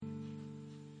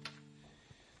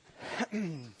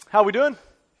How we doing?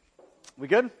 We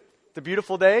good? It's a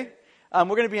beautiful day. We're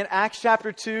going to be in Acts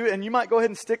chapter 2, and you might go ahead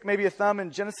and stick maybe a thumb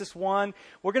in Genesis 1.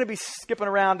 We're going to be skipping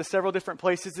around to several different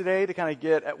places today to kind of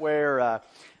get at where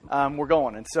we're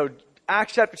going. And so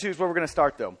Acts chapter 2 is where we're going to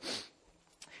start, though.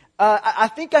 I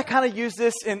think I kind of used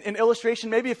this in illustration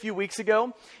maybe a few weeks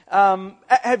ago.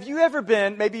 Have you ever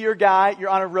been, maybe you're a guy, you're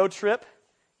on a road trip,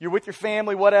 you're with your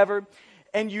family, whatever,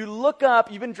 and you look up,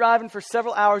 you've been driving for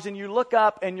several hours, and you look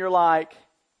up and you're like,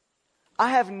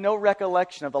 I have no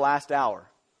recollection of the last hour.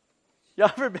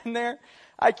 Y'all ever been there?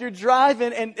 Like you're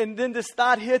driving and then this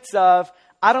thought hits of,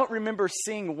 I don't remember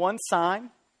seeing one sign.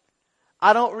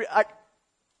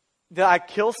 Did I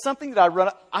kill something? Did I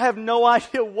run? I have no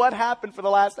idea what happened for the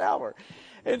last hour.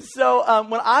 And so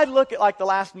when I look at like the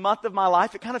last month of my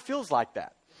life, it kind of feels like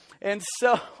that. And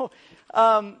so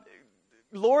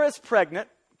Laura's pregnant,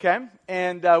 okay?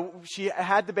 And she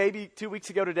had the baby 2 weeks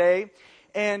ago today.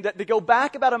 And to go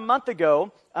back about a month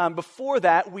ago, before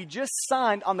that, we just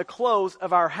signed on the close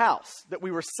of our house that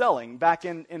we were selling back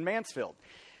in Mansfield.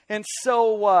 And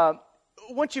so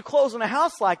once you close on a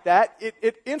house like that,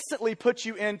 it instantly puts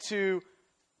you into,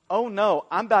 oh no,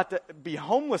 I'm about to be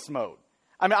homeless mode.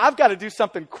 I mean, I've got to do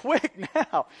something quick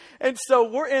now. And so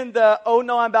we're in the, oh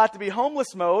no, I'm about to be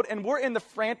homeless mode, and we're in the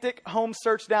frantic home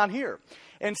search down here.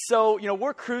 And so,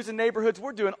 we're cruising neighborhoods.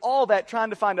 We're doing all that, trying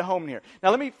to find a home here.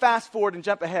 Now, let me fast forward and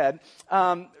jump ahead.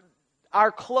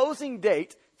 Our closing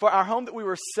date for our home that we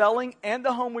were selling and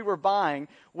the home we were buying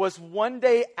was one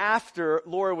day after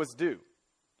Laura was due.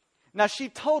 Now, she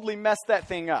totally messed that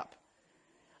thing up.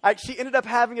 She ended up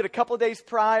having it a couple of days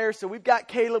prior, so we've got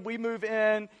Caleb, we move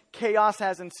in, chaos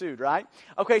has ensued, right?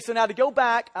 Okay, so now to go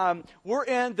back, we're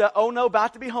in the, oh no,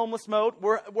 about to be homeless mode.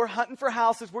 We're hunting for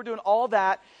houses, we're doing all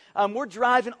that. We're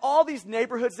driving all these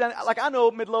neighborhoods down. Like, I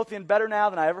know Midlothian better now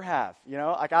than I ever have,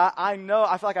 Like, I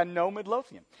feel like I know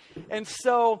Midlothian. And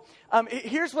so,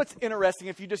 here's what's interesting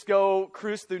if you just go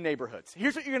cruise through neighborhoods.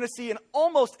 Here's what you're going to see in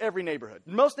almost every neighborhood.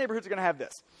 Most neighborhoods are going to have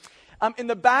this. In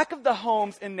the back of the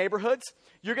homes in neighborhoods,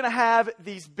 you're going to have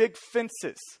these big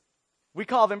fences. We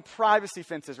call them privacy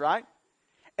fences, right?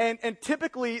 And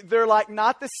typically, they're like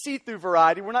not the see-through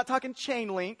variety. We're not talking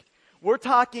chain link. We're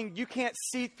talking you can't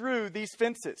see through these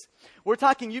fences. We're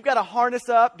talking you've got to harness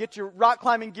up, get your rock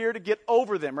climbing gear to get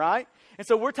over them, right? And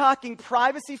so we're talking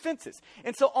privacy fences.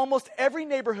 And so almost every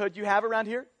neighborhood you have around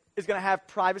here is going to have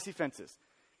privacy fences.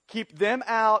 Keep them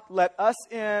out, let us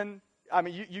in. I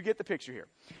mean, you get the picture here.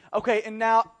 Okay, and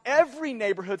now every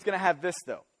neighborhood's going to have this,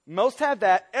 though. Most have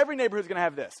that. Every neighborhood's going to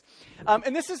have this.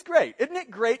 And this is great. Isn't it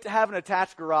great to have an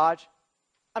attached garage?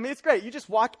 I mean, it's great. You just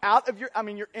walk out of you're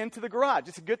into the garage.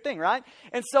 It's a good thing, right?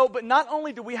 And so, but not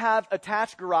only do we have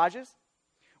attached garages,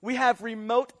 we have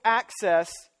remote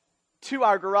access to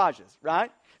our garages,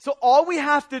 right? So all we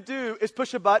have to do is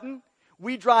push a button.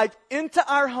 We drive into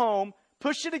our home,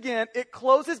 push it again. It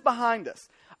closes behind us.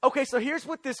 Okay, so here's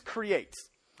what this creates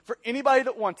for anybody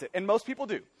that wants it, and most people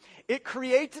do. It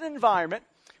creates an environment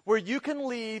where you can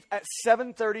leave at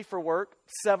 7:30 for work,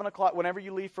 7 o'clock, whenever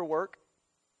you leave for work.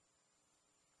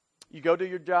 You go do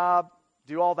your job,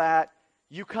 do all that.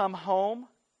 You come home,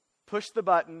 push the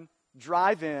button,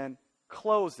 drive in,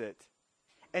 close it,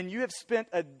 and you have spent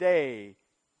a day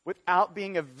without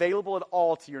being available at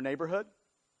all to your neighborhood.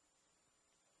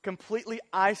 Completely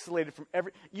isolated from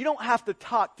you don't have to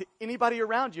talk to anybody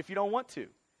around you if you don't want to.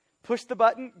 Push the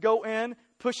button, go in,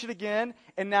 push it again,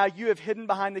 and now you have hidden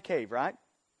behind the cave, right?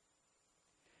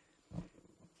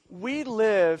 We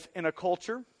live in a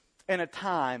culture and a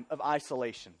time of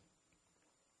isolation.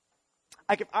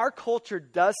 Like if our culture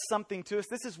does something to us,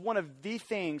 this is one of the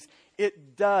things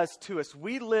it does to us.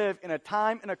 We live in a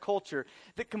time and a culture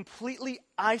that completely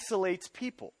isolates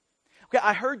people. Okay,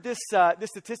 I heard this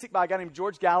statistic by a guy named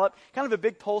George Gallup, kind of a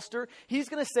big pollster. He's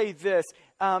going to say this,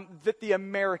 that the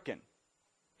American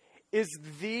is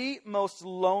the most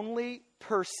lonely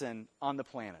person on the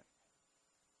planet.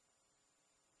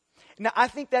 Now, I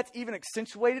think that's even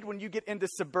accentuated when you get into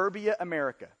suburbia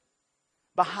America.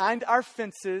 Behind our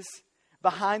fences,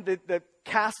 behind the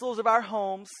castles of our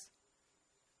homes,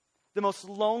 the most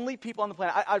lonely people on the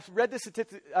planet. I've read this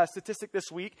statistic this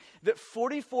week that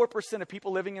 44% of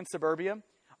people living in suburbia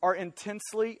are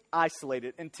intensely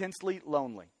isolated, intensely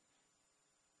lonely.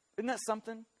 Isn't that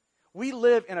something? We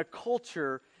live in a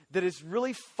culture that has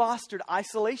really fostered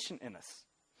isolation in us.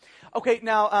 Okay,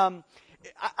 now,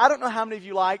 I don't know how many of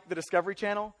you like the Discovery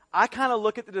Channel. I kind of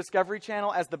look at the Discovery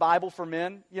Channel as the Bible for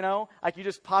men, Like you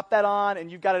just pop that on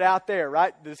and you've got it out there,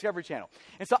 right? The Discovery Channel.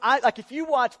 And so if you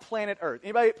watch Planet Earth,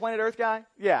 anybody Planet Earth guy?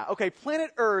 Yeah, okay.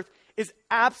 Planet Earth is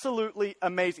absolutely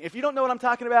amazing. If you don't know what I'm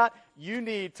talking about, you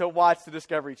need to watch the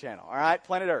Discovery Channel, all right?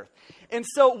 Planet Earth. And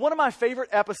so one of my favorite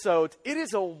episodes, it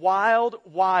is a wild,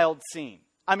 wild scene.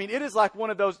 I mean, it is like one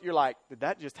of those, you're like, did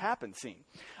that just happen scene?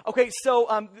 Okay,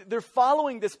 so they're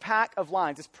following this pack of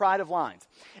lions, this pride of lions.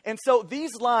 And so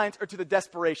these lions are to the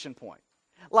desperation point.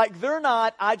 Like, they're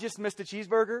not, I just missed a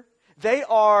cheeseburger. They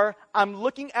are, I'm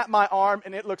looking at my arm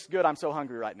and it looks good. I'm so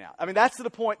hungry right now. I mean, that's to the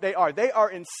point they are. They are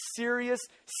in serious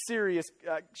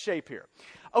shape here.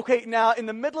 Okay, now in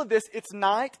the middle of this, it's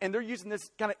night and they're using this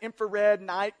kind of infrared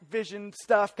night vision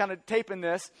stuff, kind of taping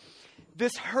this.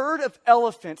 This herd of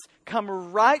elephants come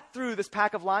right through this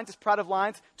pack of lions, this pride of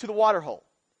lions, to the water hole.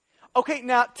 Okay,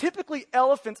 now typically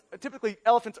elephants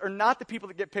are not the people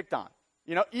that get picked on.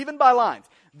 You know, even by lions.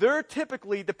 They're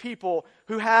typically the people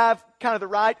who have kind of the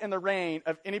right and the reign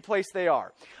of any place they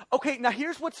are. Okay, now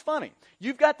here's what's funny.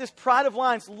 You've got this pride of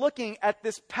lions looking at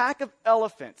this pack of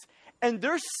elephants, and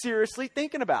they're seriously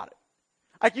thinking about it.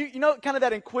 Like, you know, kind of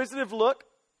that inquisitive look?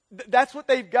 That's what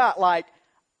they've got. Like,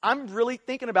 I'm really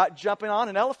thinking about jumping on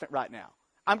an elephant right now.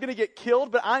 I'm going to get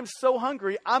killed, but I'm so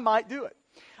hungry, I might do it.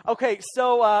 Okay,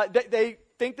 so they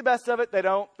think the best of it. They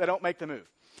don't make the move.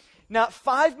 Now,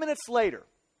 5 minutes later,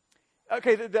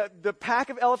 okay, the pack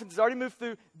of elephants has already moved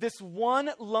through. This one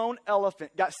lone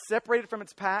elephant got separated from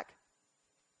its pack,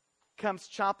 comes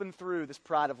chomping through this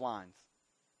pride of lions.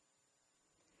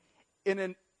 In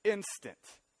an instant,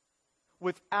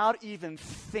 without even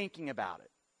thinking about it,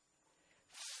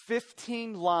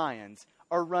 15 lions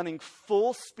are running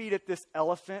full speed at this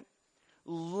elephant,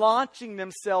 launching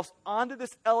themselves onto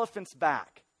this elephant's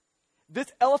back. This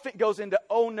elephant goes into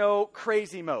oh no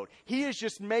crazy mode. He is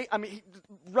just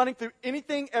running through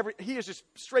anything, he is just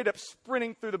straight up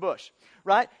sprinting through the bush,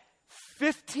 right?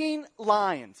 15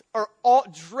 lions are all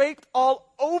draped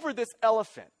all over this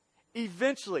elephant.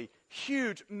 Eventually,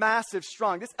 huge, massive,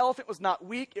 strong. This elephant was not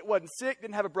weak, it wasn't sick,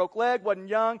 didn't have a broke leg, wasn't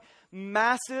young.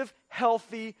 Massive,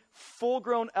 healthy,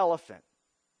 full-grown elephant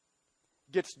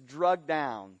gets drugged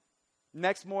down.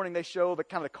 Next morning, they show the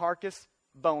kind of the carcass,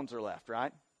 bones are left,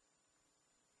 right?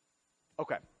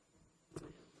 Okay.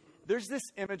 There's this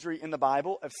imagery in the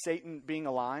Bible of Satan being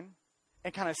a lion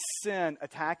and kind of sin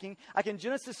attacking. Like in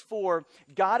Genesis 4,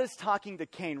 God is talking to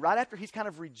Cain right after he's kind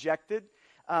of rejected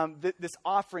this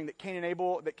offering that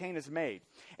Cain has made.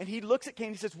 And he looks at Cain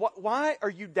and he says, why are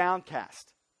you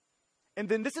downcast? And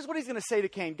then this is what he's going to say to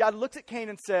Cain. God looks at Cain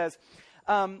and says,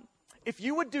 if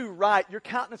you would do right, your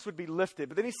countenance would be lifted.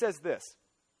 But then he says this,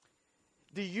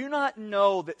 do you not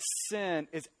know that sin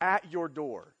is at your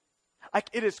door? Like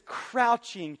it is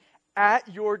crouching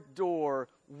at your door,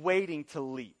 waiting to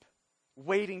leap,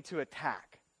 waiting to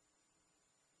attack.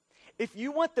 If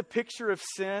you want the picture of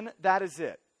sin, that is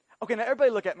it. Okay, now everybody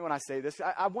look at me when I say this.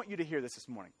 I want you to hear this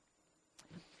morning.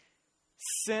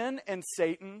 Sin and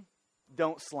Satan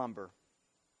don't slumber.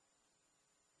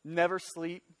 Never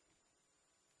sleep.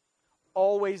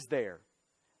 Always there,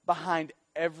 behind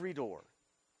every door.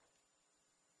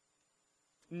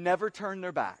 Never turn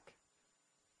their back.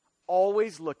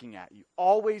 Always looking at you,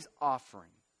 always offering.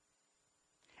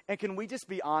 And can we just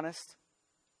be honest?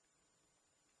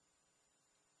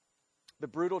 The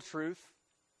brutal truth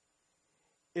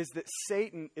is that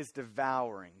Satan is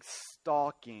devouring,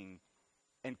 stalking,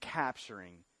 and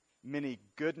capturing many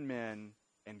good men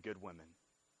and good women.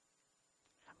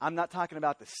 I'm not talking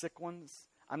about the sick ones.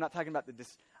 I'm not talking about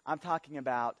I'm talking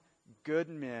about good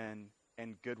men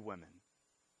and good women.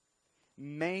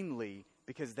 Mainly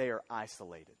because they are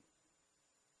isolated.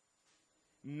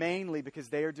 Mainly because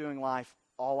they are doing life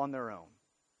all on their own.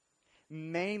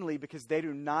 Mainly because they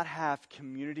do not have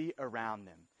community around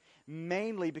them.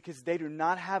 Mainly because they do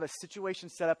not have a situation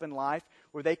set up in life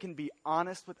where they can be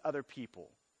honest with other people.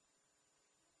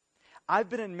 I've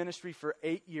been in ministry for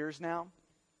 8 years now,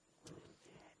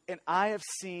 and I have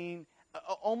seen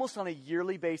almost on a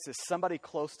yearly basis somebody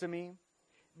close to me.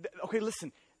 Okay,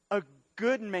 listen, a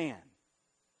good man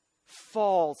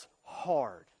falls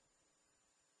hard.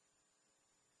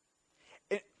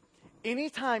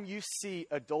 Anytime you see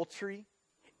adultery,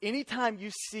 anytime you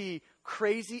see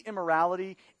crazy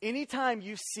immorality, anytime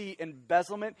you see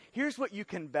embezzlement, here's what you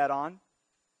can bet on.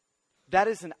 That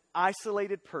is an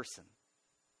isolated person.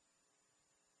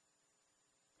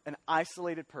 An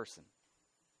isolated person.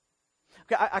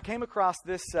 Okay, I came across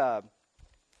this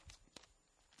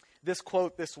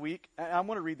quote this week, and I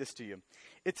want to read this to you.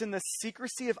 It's in the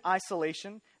secrecy of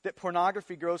isolation that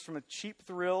pornography grows from a cheap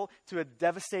thrill to a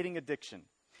devastating addiction.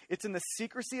 It's in the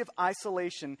secrecy of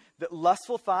isolation that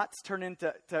lustful thoughts turn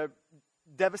into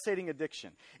devastating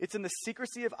addiction. It's in the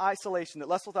secrecy of isolation that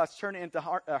lustful thoughts turn into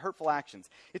hurtful actions.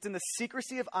 It's in the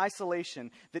secrecy of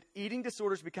isolation that eating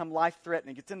disorders become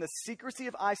life-threatening. It's in the secrecy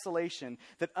of isolation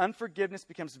that unforgiveness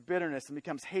becomes bitterness and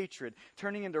becomes hatred,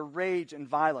 turning into rage and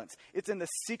violence. It's in the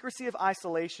secrecy of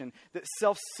isolation that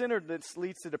self-centeredness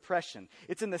leads to depression.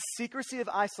 It's in the secrecy of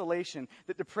isolation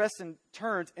that depression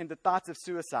turns into thoughts of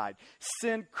suicide.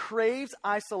 Sin craves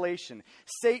isolation.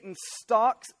 Satan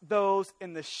stalks those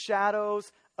in the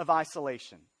shadows of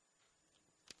isolation.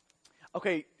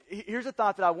 Okay, here's a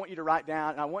thought that I want you to write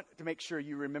down, and I want to make sure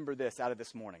you remember this out of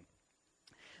this morning.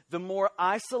 The more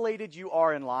isolated you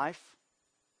are in life,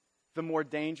 the more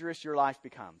dangerous your life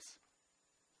becomes.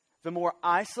 The more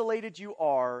isolated you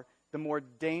are, the more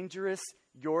dangerous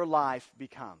your life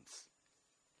becomes.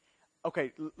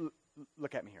 Okay,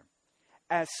 look at me here.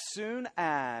 As soon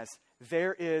as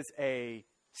there is a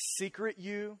secret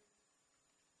you,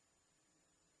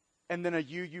 and then a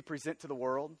you present to the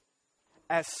world,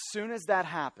 as soon as that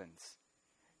happens,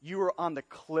 you are on the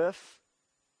cliff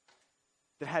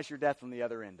that has your death on the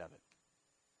other end of it.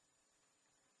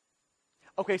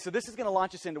 Okay, so this is going to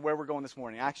launch us into where we're going this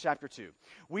morning, Acts chapter 2.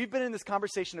 We've been in this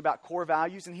conversation about core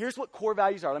values, and here's what core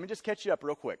values are. Let me just catch you up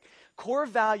real quick. Core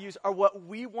values are what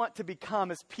we want to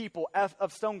become as people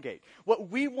of Stonegate. What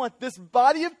we want this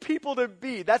body of people to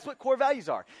be. That's what core values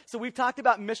are. So we've talked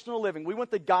about missional living. We want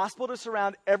the gospel to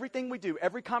surround everything we do,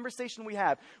 every conversation we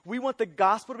have. We want the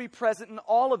gospel to be present in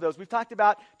all of those. We've talked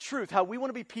about truth, how we want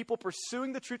to be people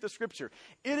pursuing the truth of Scripture.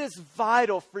 It is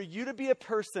vital for you to be a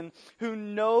person who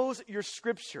knows your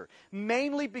Scripture,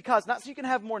 mainly because, not so you can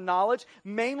have more knowledge,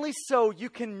 mainly so you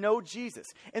can know Jesus.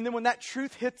 And then when that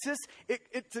truth hits us,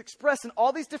 it's expressed in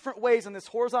all these different ways on this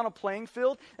horizontal playing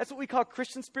field. That's what we call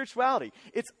Christian spirituality.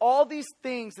 It's all these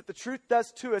things that the truth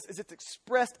does to us as it's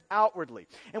expressed outwardly.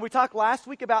 And we talked last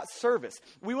week about service.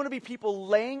 We want to be people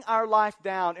laying our life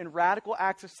down in radical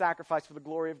acts of sacrifice for the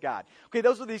glory of God. Okay,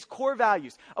 those are these core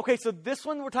values. Okay, so this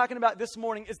one we're talking about this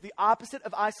morning is the opposite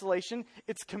of isolation.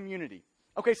 It's community.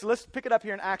 Okay, so let's pick it up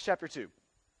here in Acts chapter 2.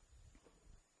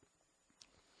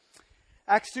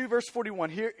 Acts 2, verse 41.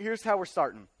 Here's how we're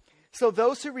starting. So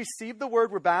those who received the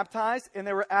word were baptized, and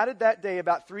there were added that day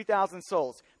about 3,000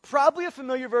 souls. Probably a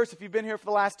familiar verse if you've been here for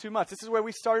the last 2 months. This is where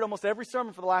we started almost every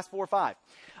sermon for the last 4 or 5.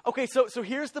 Okay, so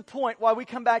here's the point why we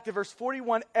come back to verse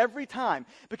 41 every time,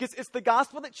 because it's the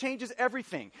gospel that changes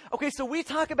everything. Okay, so we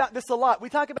talk about this a lot. We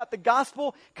talk about the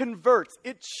gospel converts.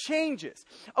 It changes.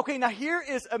 Okay, now here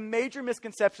is a major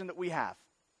misconception that we have.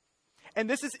 And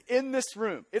this is in this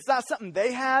room. It's not something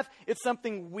they have. It's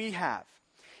something we have.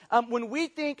 When we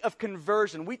think of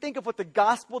conversion, we think of what the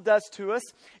gospel does to us.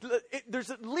 There's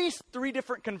at least 3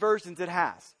 different conversions it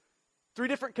has. 3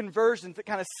 different conversions that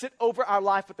kind of sit over our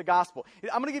life with the gospel.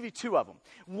 I'm going to give you 2 of them.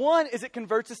 One is it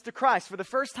converts us to Christ. For the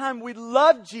first time, we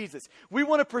love Jesus. We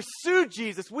want to pursue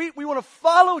Jesus. We want to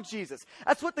follow Jesus.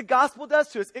 That's what the gospel does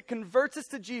to us. It converts us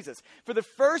to Jesus. For the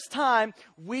first time,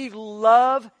 we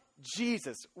love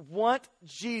Jesus, want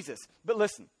Jesus. But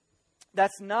listen,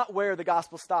 that's not where the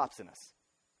gospel stops in us.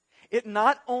 It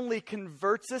not only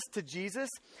converts us to Jesus,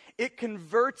 it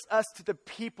converts us to the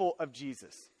people of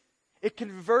Jesus. It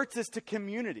converts us to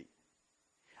community.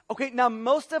 Okay, now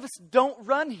most of us don't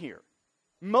run here.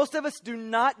 Most of us do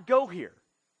not go here.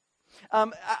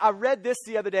 I read this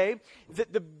the other day,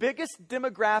 that the biggest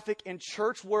demographic in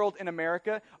church world in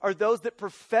America are those that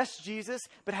profess Jesus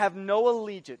but have no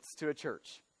allegiance to a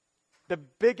church. The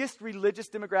biggest religious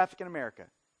demographic in America.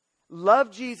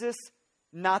 Love Jesus,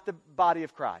 not the body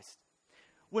of Christ.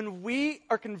 When we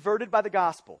are converted by the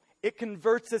gospel, it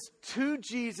converts us to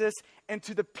Jesus and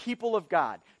to the people of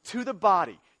God, to the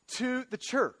body, to the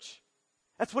church.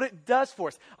 That's what it does for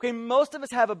us. Okay, most of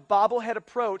us have a bobblehead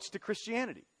approach to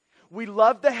Christianity. We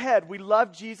love the head, we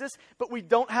love Jesus, but we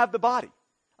don't have the body.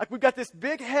 Like we've got this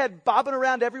big head bobbing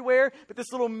around everywhere, but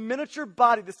this little miniature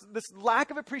body, this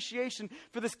lack of appreciation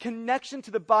for this connection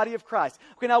to the body of Christ.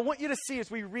 Okay, now I want you to see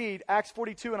as we read Acts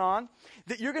 42 and on,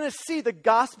 that you're going to see the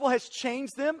gospel has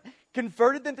changed them,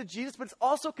 converted them to Jesus, but it's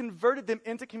also converted them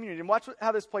into community. And watch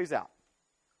how this plays out.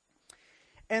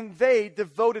 And they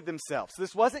devoted themselves. So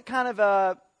this wasn't kind of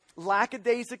a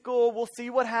lackadaisical, we'll see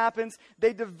what happens.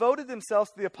 They devoted themselves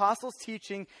to the apostles'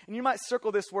 teaching, and you might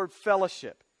circle this word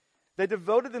fellowship. They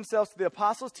devoted themselves to the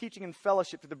apostles' teaching and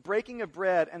fellowship, to the breaking of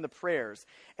bread and the prayers.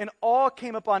 And awe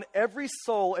came upon every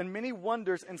soul, and many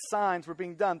wonders and signs were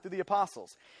being done through the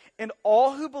apostles. And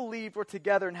all who believed were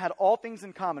together and had all things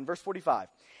in common. Verse 45.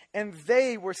 And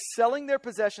they were selling their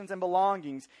possessions and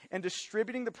belongings and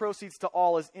distributing the proceeds to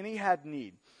all as any had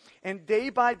need. And day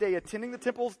by day attending the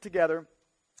temples together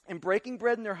And breaking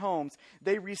bread in their homes,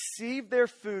 they received their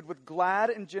food with glad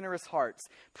and generous hearts,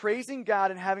 praising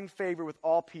God and having favor with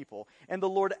all people. And the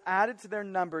Lord added to their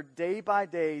number day by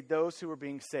day those who were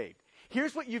being saved.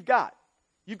 Here's what you've got.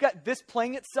 You've got this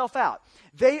playing itself out.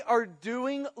 They are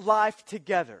doing life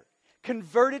together,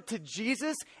 converted to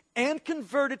Jesus and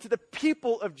converted to the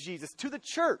people of Jesus, to the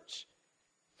church.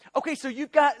 Okay, so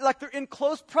you've got, like, they're in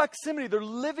close proximity. They're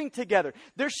living together.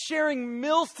 They're sharing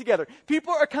meals together.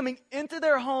 People are coming into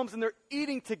their homes and they're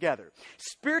eating together.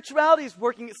 Spirituality is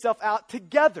working itself out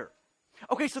together.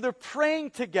 Okay, so they're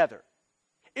praying together.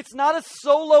 It's not a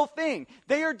solo thing.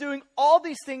 They are doing all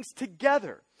these things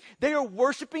together. They are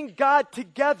worshiping God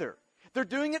together. They're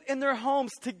doing it in their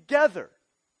homes together.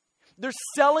 They're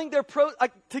selling their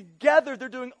together. They're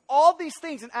doing all these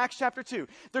things in Acts chapter 2.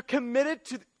 They're committed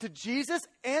to Jesus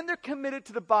and they're committed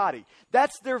to the body.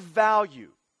 That's their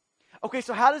value. Okay,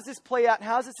 so how does this play out and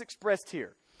how is this expressed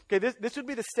here? Okay, this would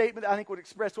be the statement that I think would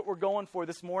express what we're going for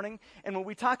this morning. And when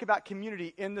we talk about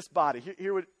community in this body,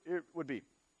 here would be.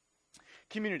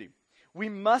 Community. We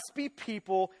must be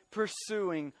people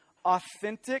pursuing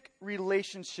authentic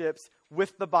relationships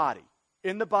with the body.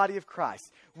 In the body of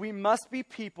Christ, we must be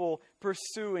people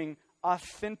pursuing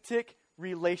authentic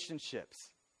relationships.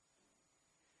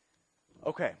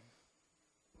 Okay.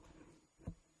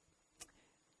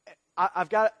 I've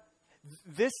got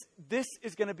this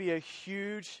is going to be a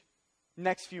huge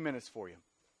next few minutes for you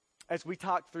as we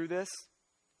talk through this.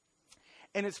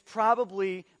 And it's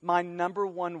probably my number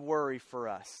one worry for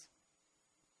us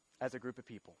as a group of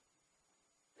people.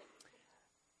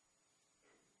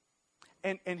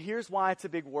 And here's why it's a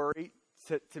big worry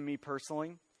to me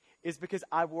personally, is because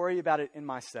I worry about it in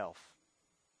myself.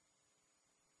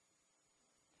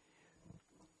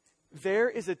 There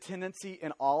is a tendency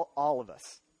in all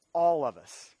of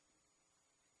us,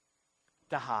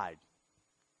 to hide.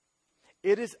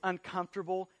 It is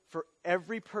uncomfortable for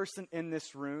every person in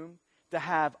this room to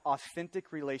have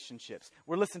authentic relationships.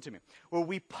 Listen to me, where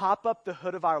we pop up the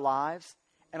hood of our lives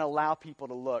and allow people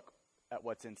to look at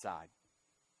what's inside.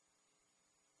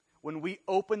 When we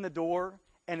open the door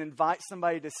and invite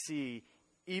somebody to see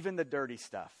even the dirty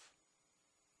stuff.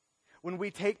 When we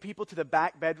take people to the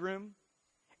back bedroom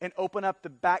and open up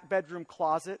the back bedroom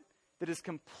closet that is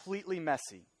completely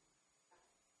messy.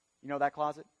 You know that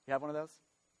closet? You have one of those?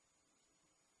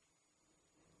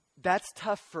 That's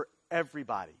tough for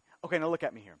everybody. Okay, now look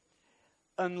at me here.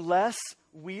 Unless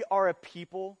we are a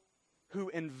people who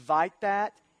invite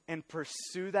that and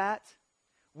pursue that,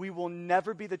 we will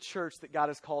never be the church that God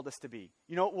has called us to be.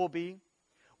 You know what we'll be?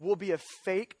 We'll be a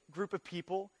fake group of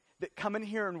people that come in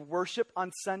here and worship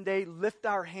on Sunday, lift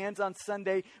our hands on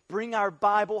Sunday, bring our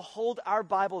Bible, hold our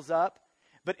Bibles up,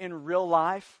 but in real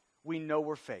life, we know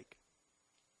we're fake.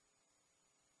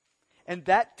 And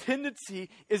that tendency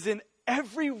is in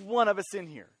every one of us in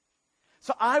here.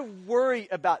 So I worry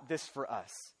about this for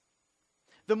us.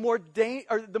 The more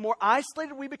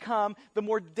isolated we become, the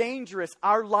more dangerous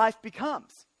our life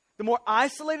becomes. The more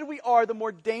isolated we are, the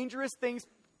more dangerous things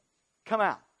come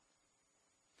out.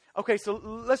 Okay, so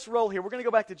let's roll here. We're going to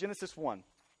go back to Genesis 1.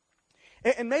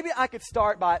 And maybe I could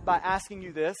start by asking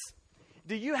you this.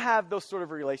 Do you have those sort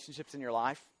of relationships in your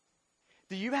life?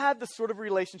 Do you have the sort of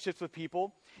relationships with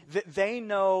people that they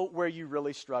know where you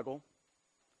really struggle?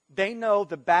 They know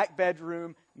the back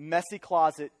bedroom, messy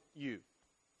closet you.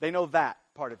 They know that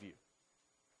part of you.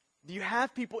 Do you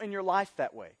have people in your life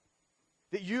that way?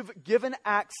 That you've given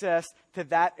access to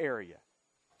that area?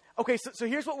 Okay, so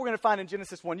here's what we're going to find in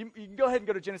Genesis 1. You can go ahead and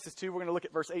go to Genesis 2. We're going to look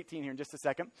at verse 18 here in just a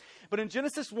second. But in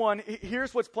Genesis 1,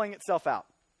 here's what's playing itself out.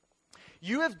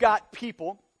 You have got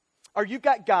people, or you've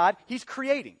got God. He's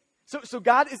creating. So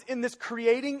God is in this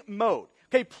creating mode.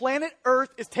 Okay, planet Earth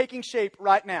is taking shape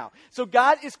right now. So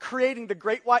God is creating the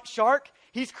great white shark.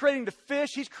 He's creating the fish.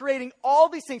 He's creating all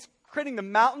these things, creating the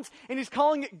mountains, and he's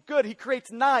calling it good. He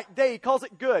creates night, day. He calls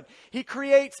it good. He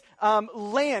creates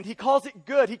land. He calls it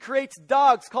good. He creates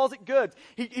dogs, calls it good.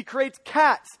 He creates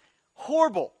cats.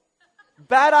 Horrible.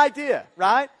 Bad idea,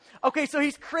 right? Okay, so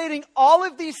he's creating all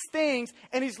of these things,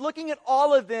 and he's looking at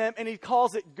all of them, and he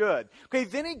calls it good. Okay,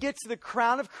 then he gets to the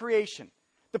crown of creation,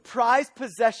 the prized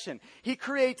possession. He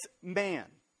creates man.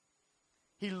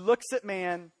 He looks at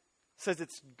man, says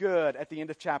it's good at the end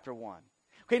of chapter 1.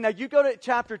 Okay, now you go to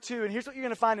chapter 2, and here's what you're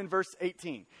going to find in verse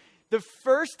 18. The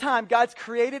first time God's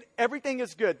created, everything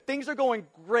is good. Things are going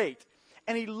great.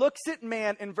 And he looks at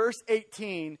man in verse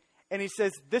 18, and he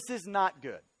says, this is not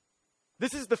good.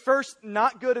 This is the first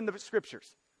not good in the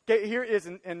scriptures. Okay, here it is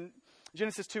in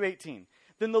Genesis 2:18.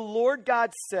 Then the Lord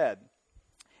God said,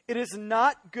 it is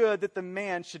not good that the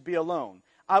man should be alone.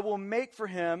 I will make for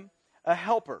him a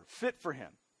helper fit for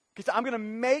him. Because I'm going to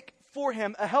make for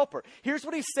him a helper. Here's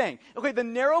what he's saying. Okay, the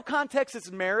narrow context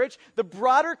is marriage. The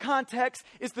broader context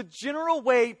is the general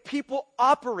way people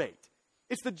operate.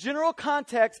 It's the general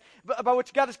context by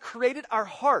which God has created our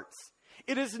hearts.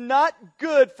 It is not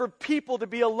good for people to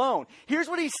be alone. Here's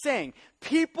what he's saying.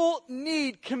 People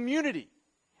need community.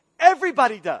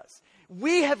 Everybody does.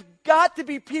 We have got to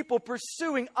be people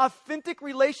pursuing authentic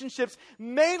relationships,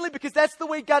 mainly because that's the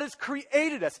way God has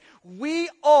created us. We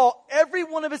all, every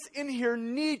one of us in here,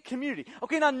 need community.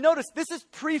 Okay, now notice, this is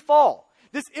pre-fall.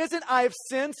 This isn't I have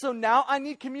sinned, so now I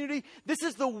need community. This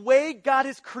is the way God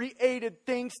has created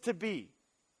things to be.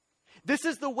 This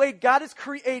is the way God has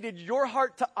created your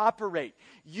heart to operate.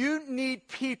 You need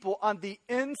people on the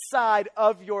inside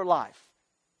of your life.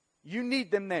 You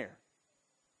need them there.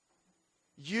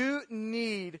 You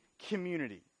need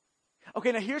community.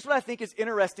 Okay, now here's what I think is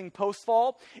interesting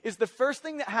post-fall, is the first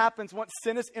thing that happens once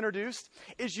sin is introduced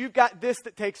is you've got this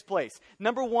that takes place.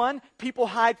 Number one, people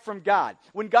hide from God.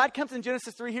 When God comes in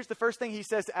Genesis 3, here's the first thing he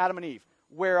says to Adam and Eve.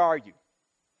 Where are you?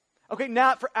 Okay,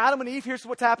 now for Adam and Eve, here's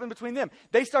what's happened between them.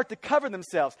 They start to cover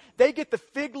themselves. They get the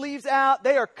fig leaves out.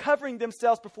 They are covering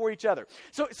themselves before each other.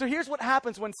 So here's what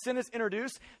happens when sin is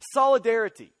introduced.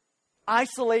 Solidarity,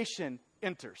 isolation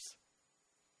enters.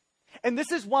 And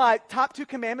this is why top two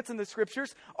commandments in the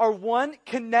scriptures are one,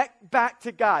 connect back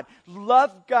to God.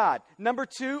 Love God. Number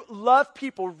two, love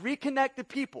people. Reconnect to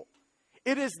people.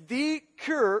 It is the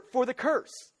cure for the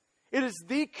curse. It is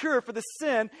the cure for the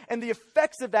sin and the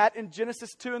effects of that in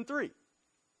Genesis 2 and 3.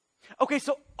 Okay,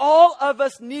 so all of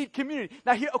us need community.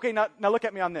 Now look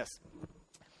at me on this.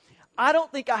 I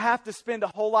don't think I have to spend a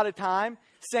whole lot of time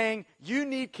saying you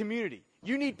need community.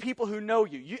 You need people who know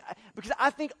you. Because I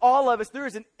think all of us, there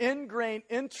is an ingrained,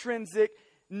 intrinsic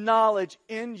knowledge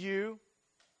in you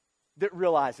that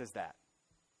realizes that.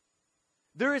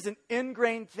 There is an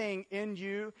ingrained thing in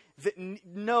you that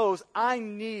knows I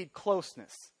need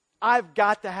closeness. I've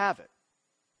got to have it.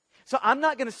 So I'm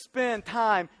not going to spend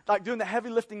time like doing the heavy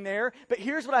lifting there, but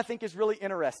here's what I think is really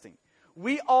interesting.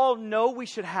 We all know we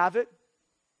should have it,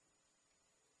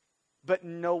 but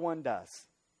no one does.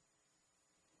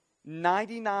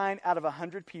 99 out of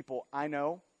 100 people I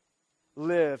know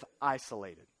live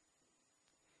isolated.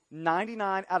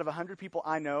 99 out of 100 people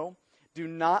I know do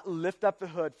not lift up the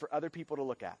hood for other people to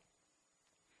look at.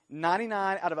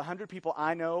 99 out of 100 people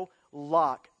I know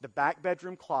lock the back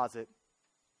bedroom closet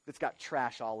that's got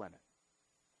trash all in it.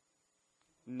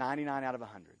 99 out of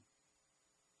 100.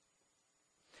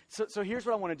 So here's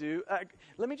what I want to do.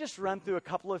 Let me just run through a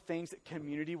couple of things that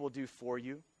community will do for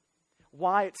you.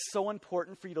 Why it's so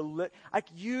important for you to live. Like,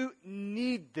 you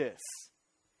need this.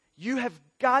 You have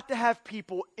got to have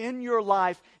people in your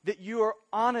life that you are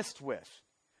honest with.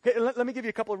 Okay, let me give you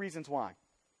a couple of reasons why.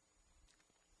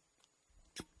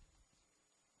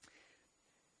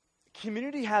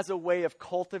 Community has a way of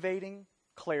cultivating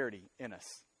clarity in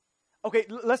us. Okay,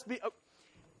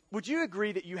 would you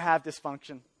agree that you have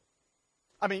dysfunction?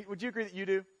 I mean, would you agree that you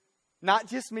do? Not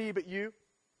just me, but you.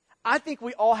 I think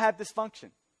we all have dysfunction.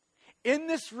 In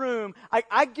this room,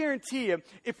 I guarantee you,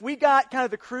 if we got kind of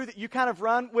the crew that you kind of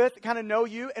run with, kind of know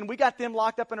you, and we got them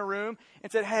locked up in a room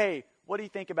and said, hey, what do you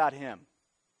think about him?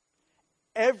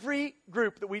 Every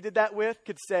group that we did that with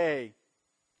could say,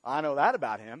 I know that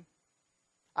about him.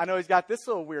 I know he's got this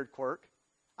little weird quirk.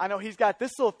 I know he's got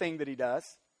this little thing that he does.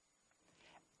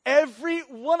 Every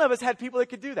one of us had people that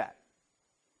could do that.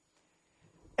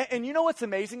 And you know what's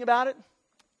amazing about it?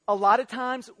 A lot of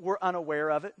times we're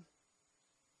unaware of it.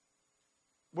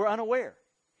 We're unaware.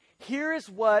 Here is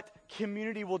what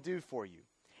community will do for you.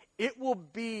 It will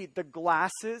be the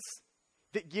glasses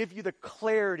that give you the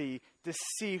clarity to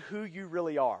see who you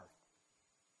really are.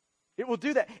 It will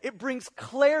do that. It brings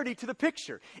clarity to the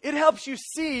picture. It helps you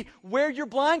see where your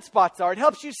blind spots are. It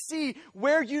helps you see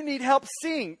where you need help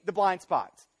seeing the blind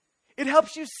spots. It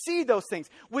helps you see those things.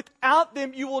 Without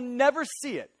them, you will never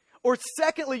see it. Or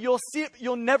secondly, you'll see it, but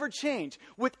you'll never change.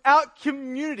 Without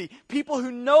community, people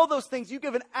who know those things, you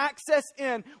give an access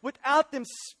in. Without them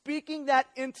speaking that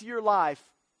into your life,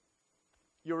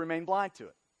 you'll remain blind to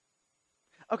it.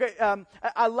 Okay,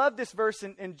 I love this verse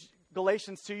in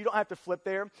Galatians 2. You don't have to flip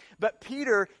there. But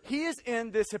Peter, he is in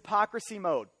this hypocrisy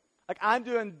mode. Like, I'm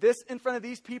doing this in front of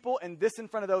these people and this in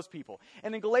front of those people.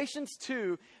 And in Galatians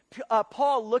 2,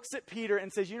 Paul looks at Peter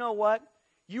and says, you know what?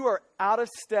 You are out of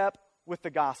step with the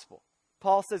gospel.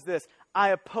 Paul says this, I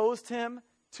opposed him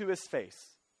to his face.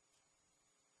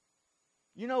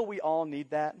 You know, we all need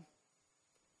that.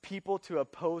 People to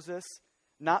oppose us,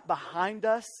 not behind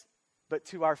us, but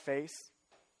to our face.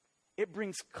 It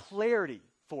brings clarity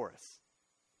for us.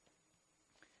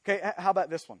 Okay, how about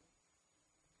this one?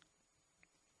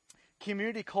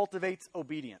 Community cultivates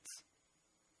obedience.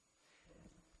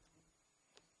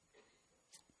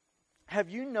 Have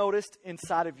you noticed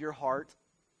inside of your heart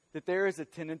that there is a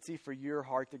tendency for your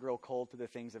heart to grow cold to the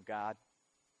things of God?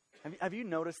 Have you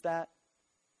noticed that?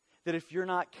 That if you're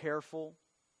not careful,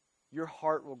 your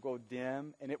heart will go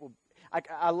dim, and it will.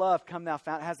 I love Come Thou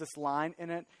Fount. It has this line in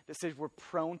it that says we're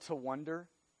prone to wonder.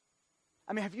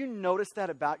 I mean, have you noticed that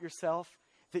about yourself?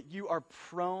 That you are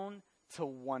prone to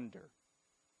wonder.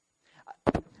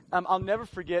 I'll never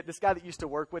forget this guy that used to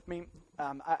work with me.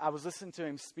 I was listening to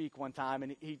him speak one time,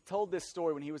 and he told this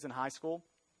story when he was in high school.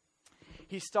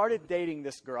 He started dating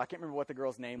this girl. I can't remember what the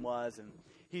girl's name was. And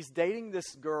he's dating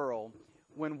this girl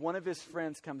when one of his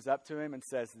friends comes up to him and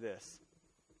says this: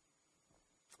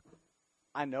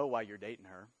 I know why you're dating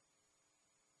her.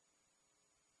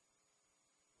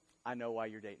 I know why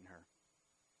you're dating her.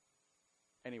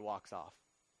 And he walks off.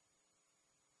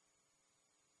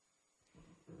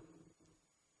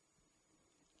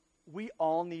 We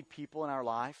all need people in our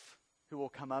life who will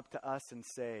come up to us and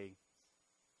say,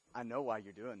 I know why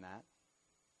you're doing that.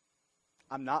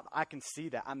 I can see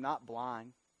that. I'm not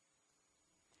blind.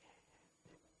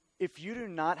 If you do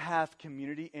not have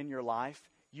community in your life,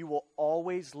 you will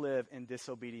always live in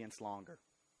disobedience longer.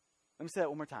 Let me say that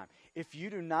one more time. If you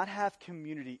do not have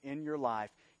community in your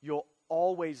life, you'll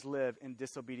always live in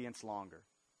disobedience longer.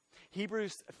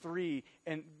 Hebrews 3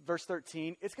 and verse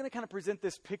 13, it's going to kind of present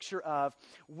this picture of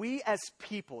we as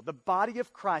people, the body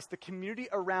of Christ, the community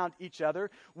around each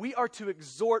other, we are to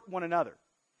exhort one another.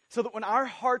 So that when our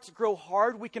hearts grow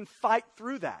hard, we can fight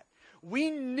through that. We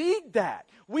need that.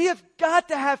 We have got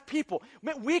to have people.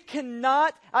 We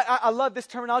cannot, I love this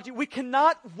terminology, we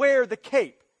cannot wear the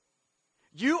cape.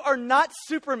 You are not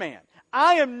Superman.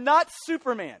 I am not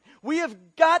Superman. We have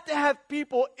got to have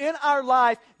people in our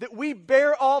life that we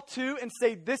bear all to and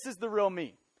say, this is the real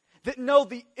me. That know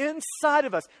the inside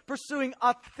of us, pursuing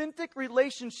authentic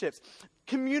relationships,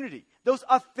 community. Those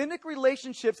authentic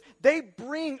relationships, they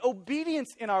bring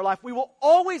obedience in our life. We will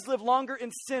always live longer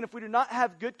in sin if we do not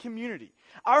have good community.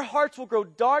 Our hearts will grow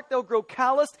dark, they'll grow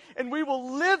calloused, and we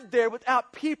will live there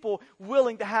without people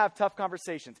willing to have tough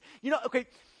conversations.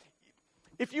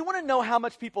 If you want to know how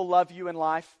much people love you in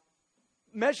life,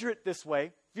 measure it this way.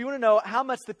 If you want to know how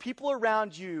much the people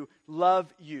around you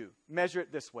love you, measure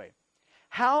it this way.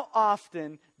 How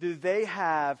often do they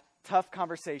have tough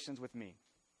conversations with me?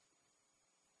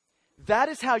 That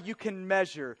is how you can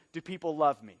measure, do people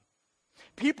love me?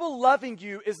 People loving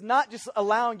you is not just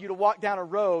allowing you to walk down a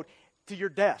road to your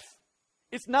death.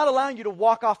 It's not allowing you to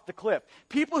walk off the cliff.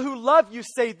 People who love you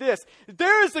say this: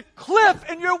 there is a cliff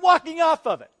and you're walking off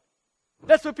of it.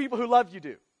 That's what people who love you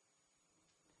do.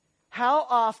 How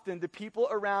often do people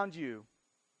around you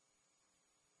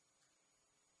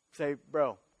say,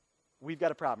 bro, we've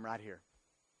got a problem right here.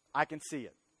 I can see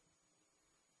it.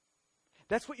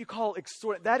 That's what you call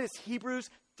exhort. That is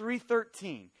Hebrews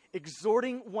 3:13,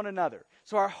 exhorting one another.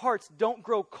 So our hearts don't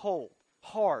grow cold,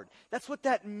 hard. That's what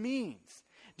that means.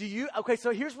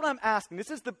 So here's what I'm asking. This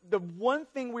is the one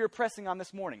thing we are pressing on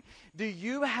this morning. Do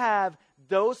you have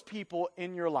those people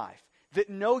in your life that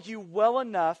know you well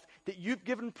enough that you've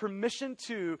given permission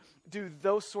to do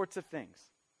those sorts of things?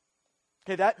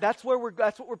 Okay, that's what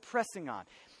we're pressing on.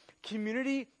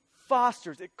 Community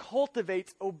fosters, it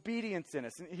cultivates obedience in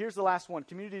us. And here's the last one.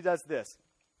 Community does this.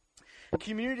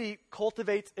 Community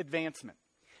cultivates advancement.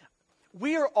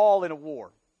 We are all in a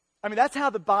war. I mean, that's how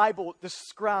the Bible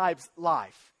describes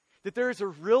life. That there is a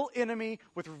real enemy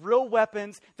with real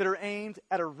weapons that are aimed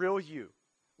at a real you.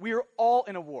 We are all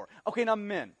in a war. Okay, now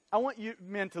men, I want you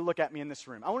men to look at me in this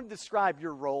room. I want to describe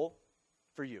your role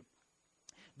for you.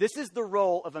 This is the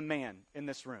role of a man in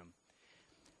this room.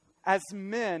 As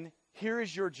men, here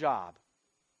is your job.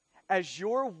 As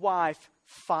your wife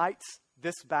fights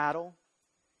this battle,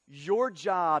 your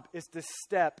job is to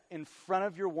step in front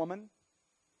of your woman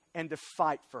and to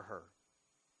fight for her.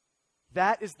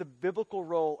 That is the biblical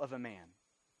role of a man.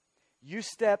 You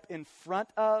step in front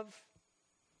of,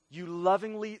 you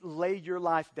lovingly lay your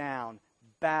life down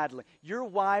badly. Your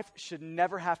wife should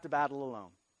never have to battle alone.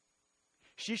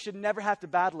 She should never have to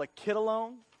battle a kid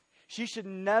alone. She should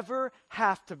never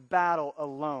have to battle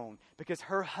alone because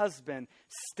her husband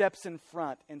steps in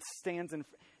front and stands in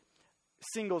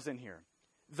singles in here.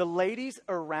 The ladies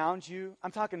around you,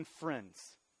 I'm talking friends,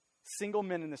 single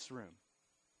men in this room.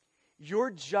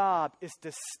 Your job is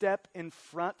to step in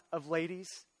front of ladies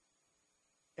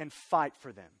and fight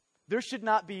for them. There should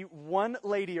not be one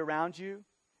lady around you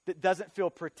that doesn't feel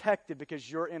protected because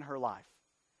you're in her life.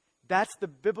 That's the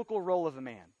biblical role of a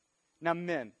man. Now,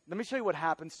 men, let me show you what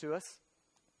happens to us.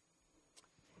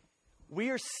 We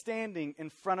are standing in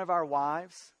front of our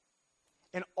wives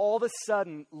and all of a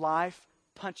sudden life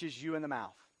punches you in the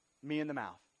mouth, me in the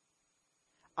mouth.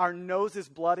 Our nose is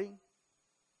bloody.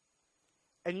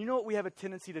 And you know what we have a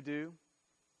tendency to do?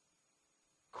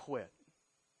 Quit.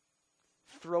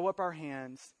 Throw up our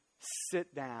hands,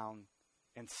 sit down,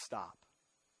 and stop.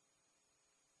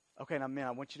 Okay, now men,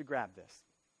 I want you to grab this.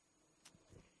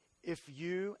 If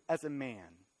you as a man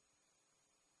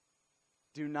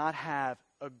do not have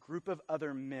a group of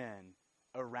other men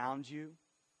around you,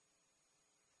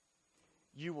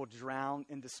 you will drown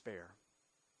in despair.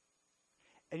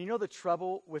 And you know the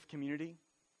trouble with community?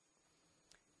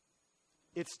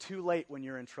 It's too late when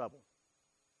you're in trouble.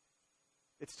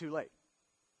 It's too late.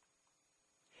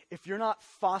 If you're not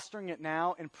fostering it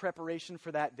now in preparation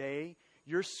for that day,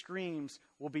 your screams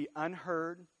will be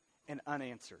unheard and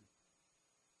unanswered.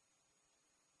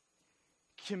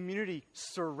 Community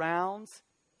surrounds,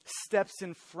 steps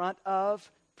in front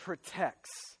of, protects,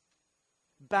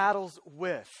 battles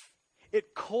with.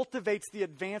 It cultivates the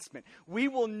advancement. We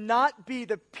will not be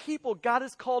the people God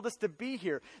has called us to be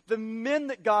here, the men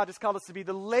that God has called us to be,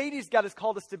 the ladies God has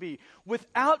called us to be,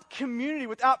 without community,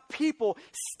 without people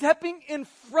stepping in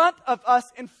front of us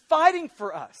and fighting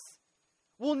for us.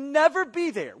 We'll never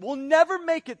be there. We'll never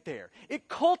make it there. It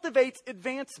cultivates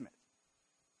advancement.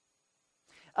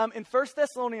 In 1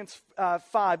 Thessalonians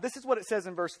 5, this is what it says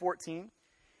in verse 14.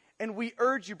 And we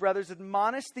urge you, brothers,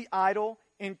 admonish the idle,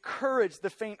 encourage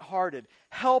the faint-hearted,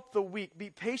 help the weak,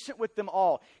 be patient with them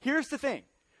all. Here's the thing.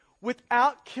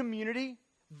 Without community,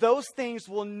 those things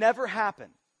will never happen.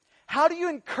 How do you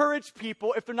encourage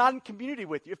people if they're not in community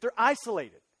with you, if they're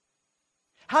isolated?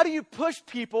 How do you push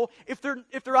people if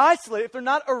they're isolated, if they're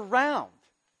not around,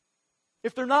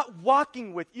 if they're not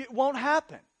walking with you? It won't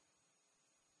happen.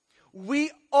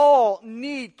 We all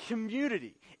need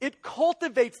community. It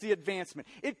cultivates the advancement.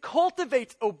 It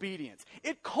cultivates obedience.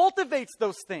 It cultivates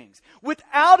those things.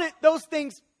 Without it, those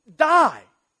things die.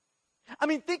 I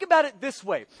mean, think about it this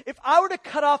way. If I were to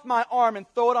cut off my arm and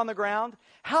throw it on the ground,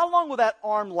 how long will that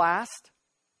arm last?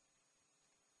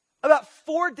 About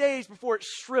 4 days before it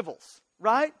shrivels,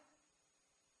 right?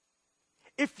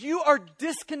 If you are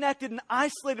disconnected and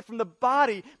isolated from the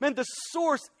body, man, the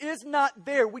source is not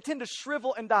there. We tend to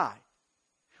shrivel and die.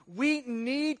 We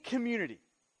need community.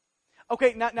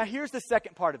 Okay, now here's the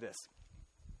second part of this.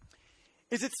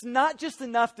 It's not just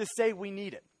enough to say we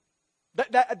need it.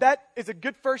 That is a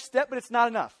good first step, but it's not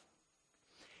enough.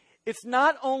 It's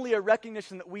not only a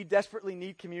recognition that we desperately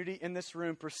need community in this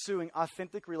room, pursuing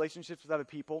authentic relationships with other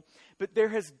people, but there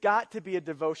has got to be a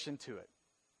devotion to it.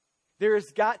 There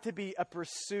has got to be a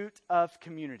pursuit of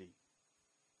community.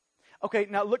 Okay,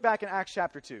 now look back in Acts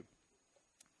chapter 2.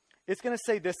 It's going to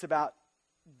say this about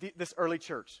this early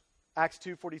church, Acts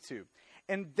 2:42.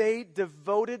 And they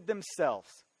devoted themselves.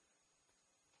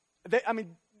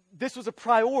 This was a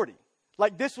priority.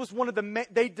 Like this was one of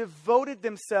they devoted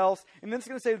themselves, and then it's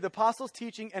going to say to the apostles'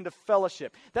 teaching and to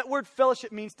fellowship. That word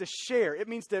fellowship means to share. It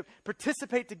means to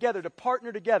participate together, to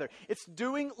partner together. It's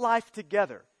doing life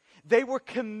together. They were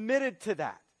committed to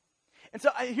that. And so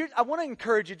I want to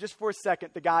encourage you just for a second,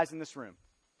 the guys in this room.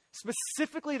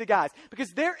 Specifically the guys.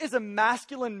 Because there is a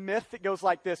masculine myth that goes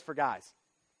like this for guys.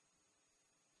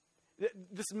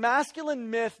 This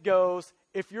masculine myth goes,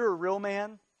 if you're a real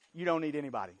man, you don't need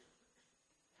anybody.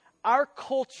 Our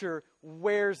culture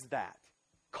wears that,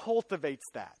 cultivates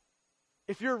that.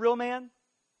 If you're a real man,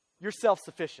 you're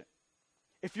self-sufficient.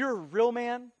 If you're a real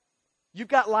man, you've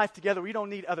got life together. You don't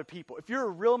need other people. If you're a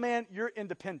real man, you're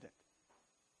independent.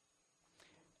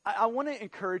 I want to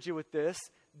encourage you with this.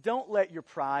 Don't let your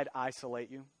pride isolate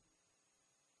you.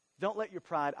 Don't let your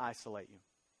pride isolate you.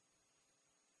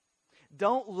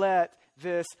 Don't let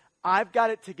this, I've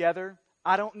got it together,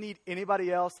 I don't need anybody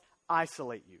else,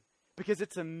 isolate you. Because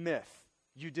it's a myth.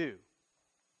 You do.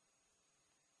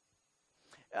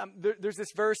 There's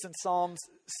this verse in Psalms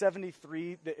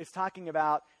 73 that is talking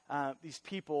about these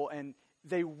people, and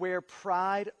they wear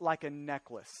pride like a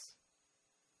necklace.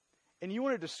 And you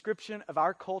want a description of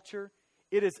our culture?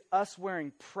 It is us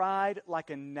wearing pride like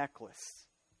a necklace.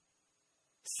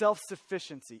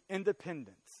 Self-sufficiency,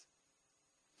 independence.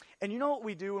 And you know what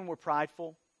we do when we're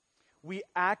prideful? We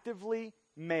actively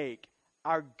make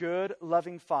our good,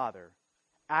 loving Father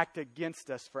act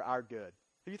against us for our good.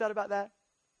 Have you thought about that?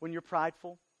 When you're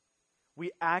prideful?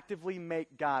 We actively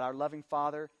make God, our loving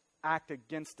Father, act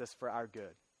against us for our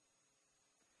good.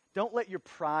 Don't let your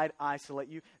pride isolate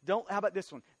you. How about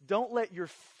this one? Don't let your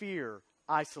fear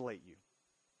isolate you.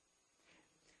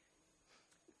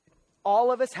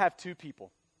 All of us have two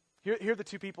people. Here are the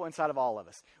two people inside of all of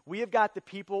us. We have got the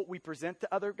people we present to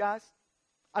other guys.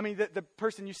 I mean, the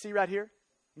person you see right here,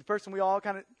 the person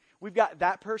we've got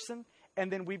that person.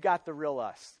 and then we've got the real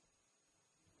us.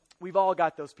 We've all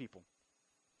got those people.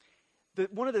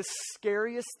 One of the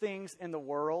scariest things in the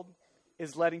world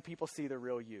is letting people see the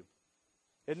real you,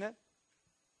 isn't it?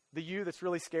 The you that's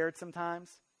really scared sometimes,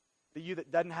 the you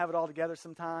that doesn't have it all together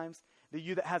sometimes, the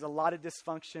you that has a lot of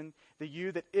dysfunction, the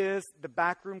you that is the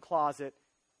backroom closet,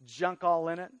 junk all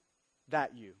in it,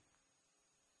 that you.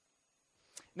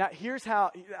 Now, here's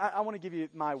how, I want to give you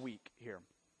my week here.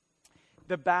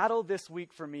 The battle this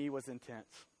week for me was intense.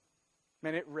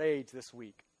 Man, it raged this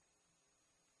week.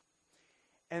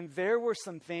 And there were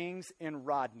some things in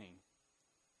Rodney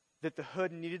that the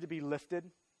hood needed to be lifted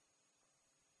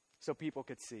so people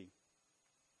could see.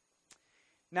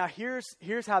 Now,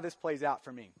 here's how this plays out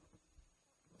for me.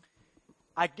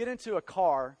 I get into a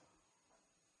car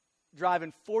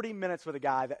driving 40 minutes with a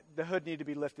guy that the hood needed to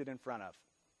be lifted in front of.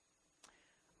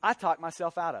 I talk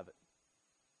myself out of it.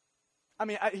 I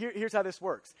mean, here's how this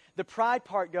works. The pride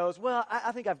part goes, well,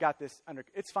 I think I've got this under,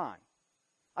 it's fine.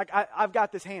 I've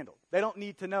got this handled. They don't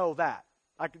need to know that.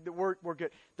 We're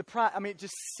good. The pride,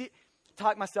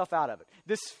 talk myself out of it.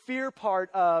 This fear part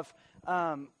of,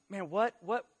 man, what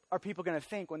are people going to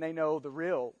think when they know the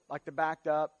real, like the backed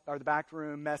up or the back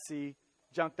room, messy,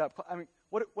 junked up? I mean,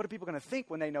 what are people going to think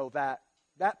when they know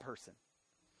that person?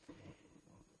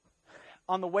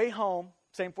 On the way home,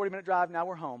 same 40-minute drive, now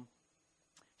we're home,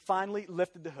 finally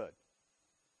lifted the hood.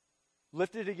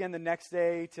 Lifted it again the next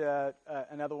day to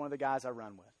another one of the guys I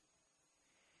run with.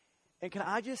 And can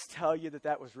I just tell you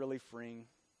that was really freeing?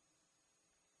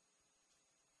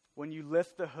 When you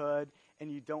lift the hood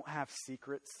and you don't have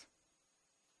secrets.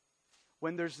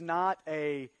 When there's not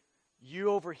a you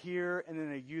over here and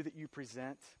then a you that you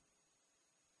present.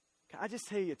 Can I just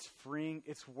tell you it's freeing?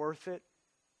 It's worth it.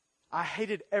 I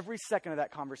hated every second of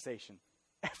that conversation.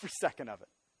 Every second of it.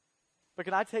 But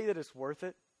can I tell you that it's worth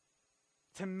it?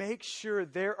 To make sure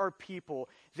there are people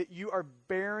that you are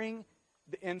bearing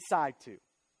the inside to.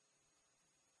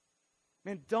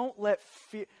 Man, don't let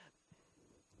fear.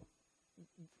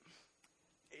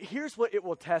 Here's what it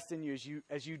will test in you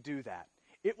as you do that.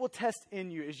 It will test in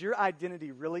you, is your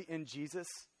identity really in Jesus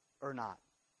or not?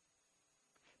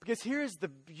 Because here's the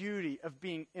beauty of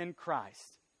being in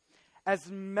Christ. As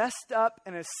messed up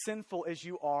and as sinful as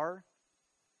you are,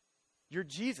 you're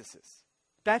Jesus's.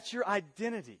 That's your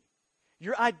identity.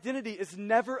 Your identity is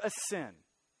never a sin.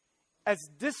 As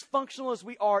dysfunctional as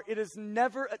we are,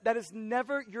 that is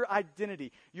never your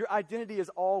identity. Your identity is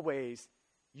always,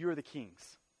 you're the King's.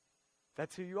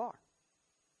 That's who you are.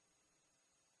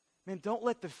 Man, don't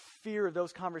let the fear of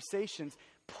those conversations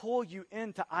pull you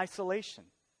into isolation.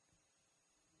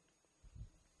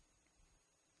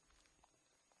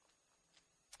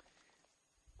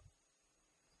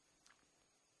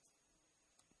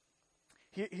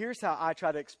 Here's how I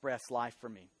try to express life for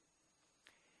me.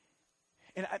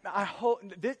 And I hope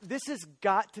this has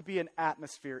got to be an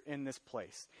atmosphere in this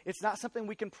place. It's not something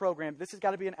we can program. This has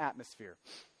got to be an atmosphere.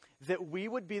 That we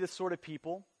would be the sort of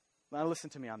people, now listen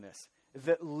to me on this,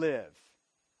 that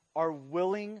are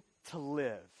willing to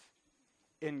live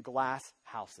in glass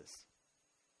houses.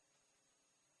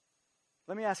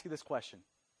 Let me ask you this question.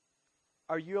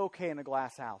 Are you okay in a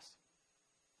glass house?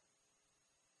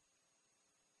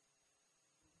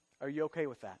 Are you okay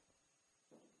with that?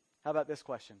 How about this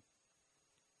question?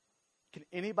 Can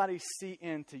anybody see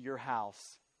into your house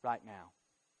right now?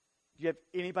 Do you have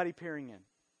anybody peering in?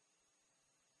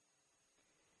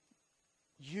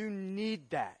 You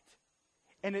need that.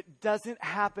 And it doesn't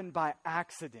happen by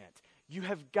accident. We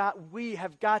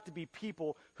have got to be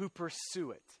people who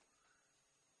pursue it.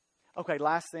 Okay,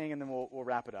 last thing, and then we'll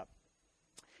wrap it up.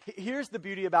 Here's the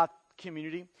beauty about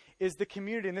community, is the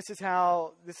community, and this is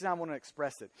how I want to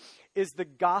express it, is the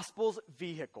gospel's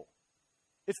vehicle.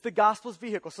 It's the gospel's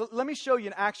vehicle. So let me show you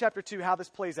in Acts chapter 2 how this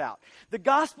plays out. The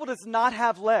gospel does not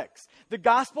have legs. The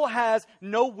gospel has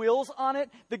no wheels on it.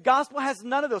 The gospel has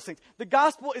none of those things. The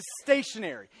gospel is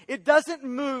stationary. It doesn't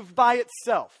move by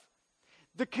itself.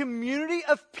 The community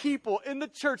of people in the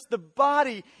church, the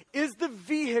body, is the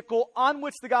vehicle on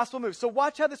which the gospel moves. So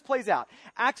watch how this plays out.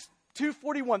 Acts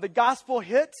 2:41, the gospel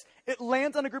hits, it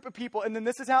lands on a group of people, and then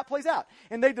this is how it plays out.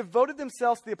 And they devoted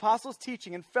themselves to the apostles'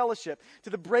 teaching and fellowship, to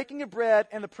the breaking of bread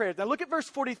and the prayers. Now look at verse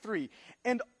 43.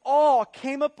 And awe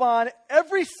came upon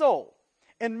every soul,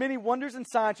 and many wonders and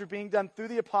signs were being done through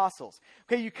the apostles.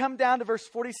 Okay, you come down to verse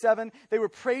 47. They were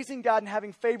praising God and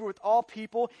having favor with all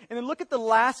people. And then look at the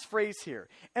last phrase here.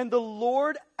 And the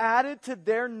Lord added to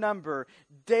their number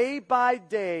day by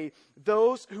day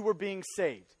those who were being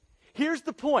saved. Here's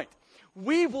the point.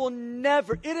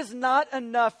 It is not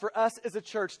enough for us as a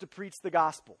church to preach the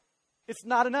gospel. It's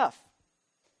not enough.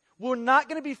 We're not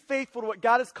going to be faithful to what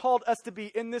God has called us to be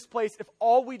in this place if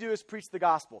all we do is preach the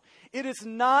gospel. It is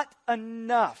not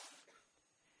enough.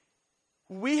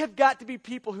 We have got to be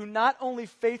people who not only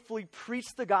faithfully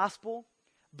preach the gospel,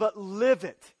 but live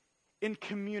it in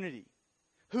community.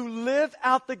 Who live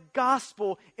out the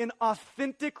gospel in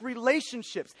authentic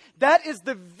relationships. That is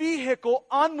the vehicle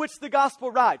on which the gospel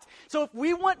rides. So if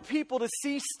we want people to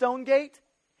see Stonegate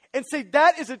and say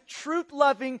that is a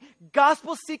truth-loving,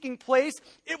 gospel-seeking place,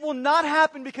 it will not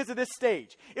happen because of this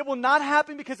stage. It will not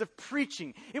happen because of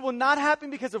preaching. It will not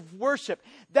happen because of worship.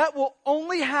 That will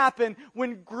only happen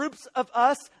when groups of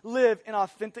us live in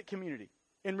authentic community,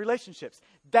 in relationships.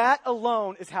 That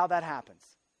alone is how that happens.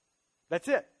 That's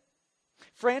it.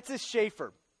 Francis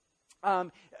Schaeffer,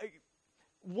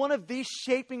 one of the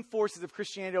shaping forces of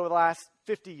Christianity over the last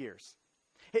 50 years,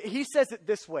 he says it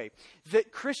this way,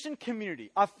 that Christian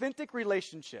community, authentic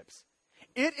relationships,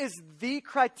 it is the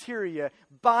criteria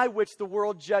by which the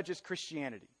world judges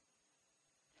Christianity.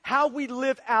 How we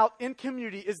live out in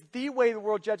community is the way the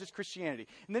world judges Christianity.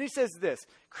 And then he says this,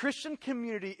 Christian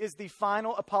community is the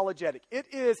final apologetic. It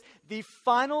is the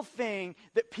final thing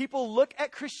that people look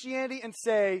at Christianity and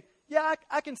say, yeah,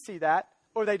 I can see that,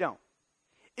 or they don't.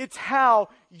 It's how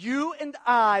you and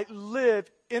I live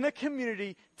in a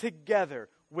community together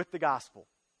with the gospel.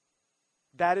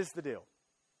 That is the deal.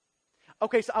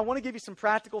 Okay, so I want to give you some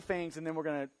practical things, and then we're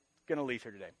going to leave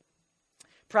here today.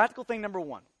 Practical thing number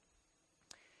one.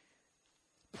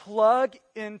 Plug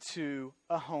into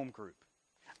a home group.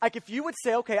 Like if you would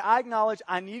say, okay, I acknowledge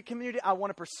I need community, I want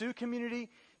to pursue community,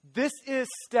 this is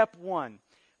step one.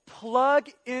 Plug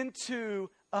into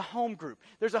a home group.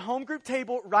 There's a home group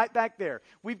table right back there.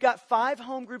 We've got 5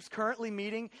 home groups currently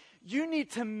meeting. You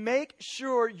need to make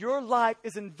sure your life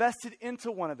is invested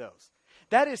into one of those.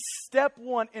 That is step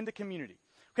one into community.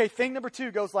 Okay, thing number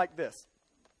 2 goes like this.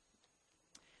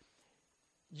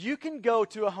 You can go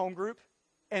to a home group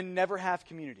and never have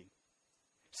community.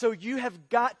 So you have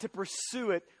got to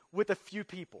pursue it with a few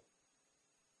people.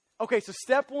 Okay, so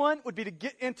step 1 would be to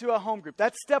get into a home group.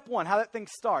 That's step 1, how that thing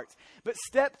starts. But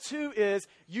step 2 is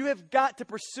you have got to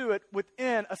pursue it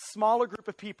within a smaller group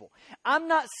of people. I'm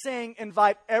not saying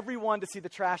invite everyone to see the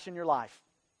trash in your life.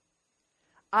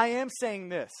 I am saying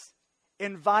this.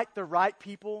 Invite the right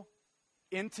people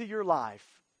into your life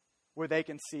where they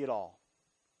can see it all.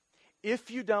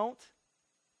 If you don't,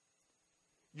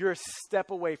 you're a step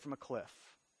away from a cliff.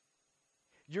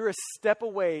 You're a step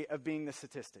away of being the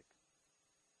statistic.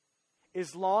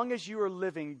 As long as you are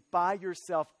living by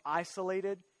yourself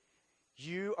isolated,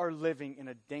 you are living in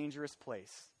a dangerous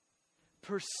place.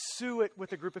 Pursue it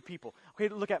with a group of people. Okay,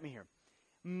 look at me here.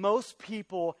 Most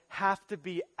people have to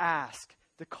be asked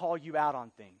to call you out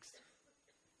on things.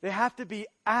 They have to be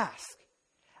asked.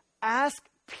 Ask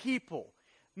people.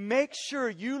 Make sure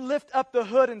you lift up the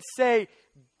hood and say,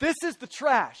 this is the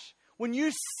trash. When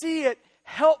you see it,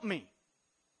 help me.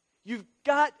 You've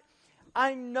got...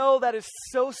 I know that is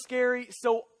so scary,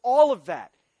 so all of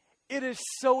that, it is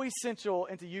so essential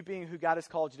into you being who God has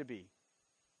called you to be.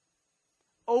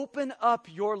 Open up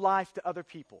your life to other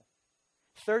people.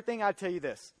 Third thing I'd tell you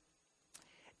this,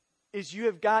 is you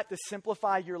have got to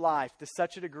simplify your life to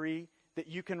such a degree that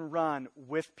you can run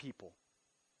with people.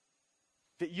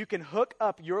 That you can hook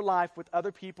up your life with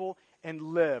other people and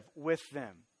live with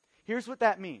them. Here's what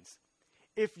that means.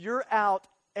 If you're out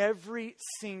every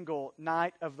single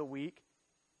night of the week,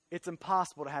 it's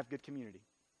impossible to have good community.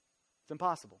 It's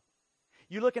impossible.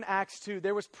 You look in Acts 2,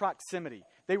 there was proximity.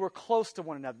 They were close to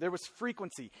one another. There was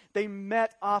frequency. They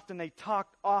met often. They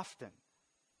talked often.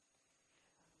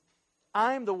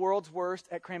 I'm the world's worst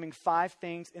at cramming 5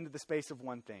 things into the space of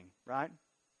one thing, right?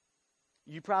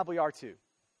 You probably are too.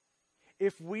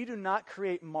 If we do not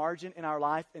create margin in our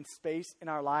life and space in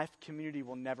our life, community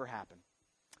will never happen.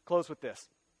 Close with this.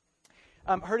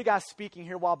 Heard a guy speaking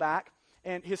here a while back,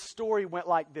 and his story went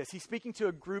like this. He's speaking to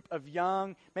a group of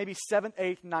young, maybe 7th,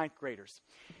 8th, 9th graders.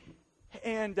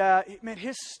 And, man,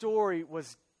 his story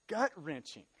was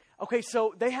gut-wrenching. Okay,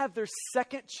 so they have their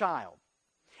 2nd child.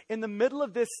 In the middle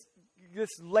of this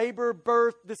labor,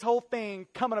 birth, this whole thing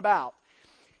coming about,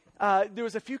 there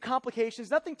was a few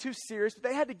complications, nothing too serious, but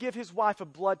they had to give his wife a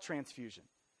blood transfusion.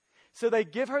 So they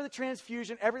give her the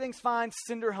transfusion, everything's fine,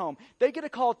 send her home. They get a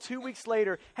call 2 weeks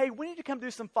later, hey, we need to come do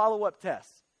some follow-up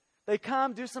tests. They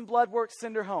come, do some blood work,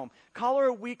 send her home. Call her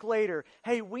a week later,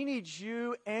 hey, we need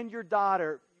you and your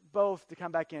daughter both to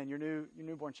come back in, your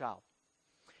newborn child.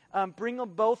 Bring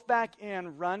them both back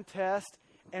in, run tests,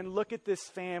 and look at this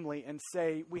family and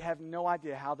say, we have no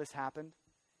idea how this happened,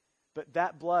 but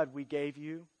that blood we gave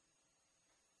you,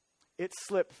 it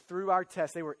slipped through our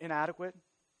test. They were inadequate.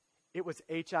 it was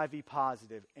HIV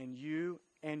positive, and you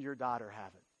and your daughter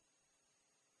have it.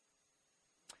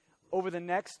 Over the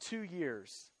next 2 years,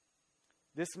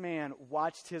 this man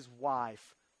watched his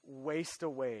wife waste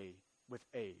away with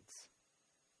AIDS.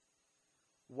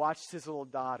 Watched his little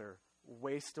daughter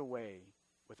waste away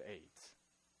with AIDS.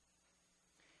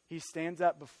 He stands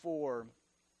up before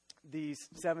these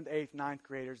 7th, 8th, 9th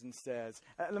graders and says,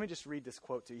 let me just read this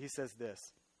quote to you. He says this: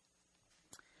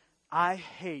 "I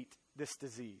hate this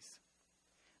disease.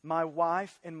 My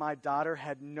wife and my daughter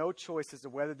had no choice as to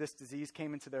whether this disease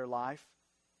came into their life,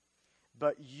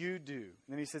 but you do." And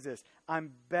then he says this: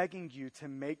 "I'm begging you to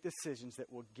make decisions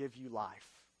that will give you life."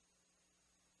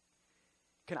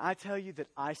 Can I tell you that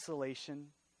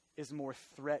isolation is more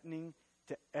threatening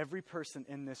to every person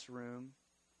in this room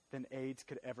than AIDS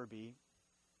could ever be?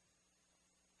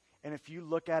 And if you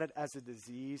look at it as a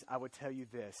disease, I would tell you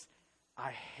this: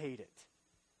 I hate it.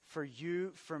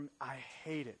 I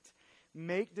hate it.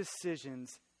 Make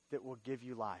decisions that will give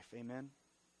you life. Amen?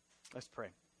 Let's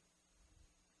pray.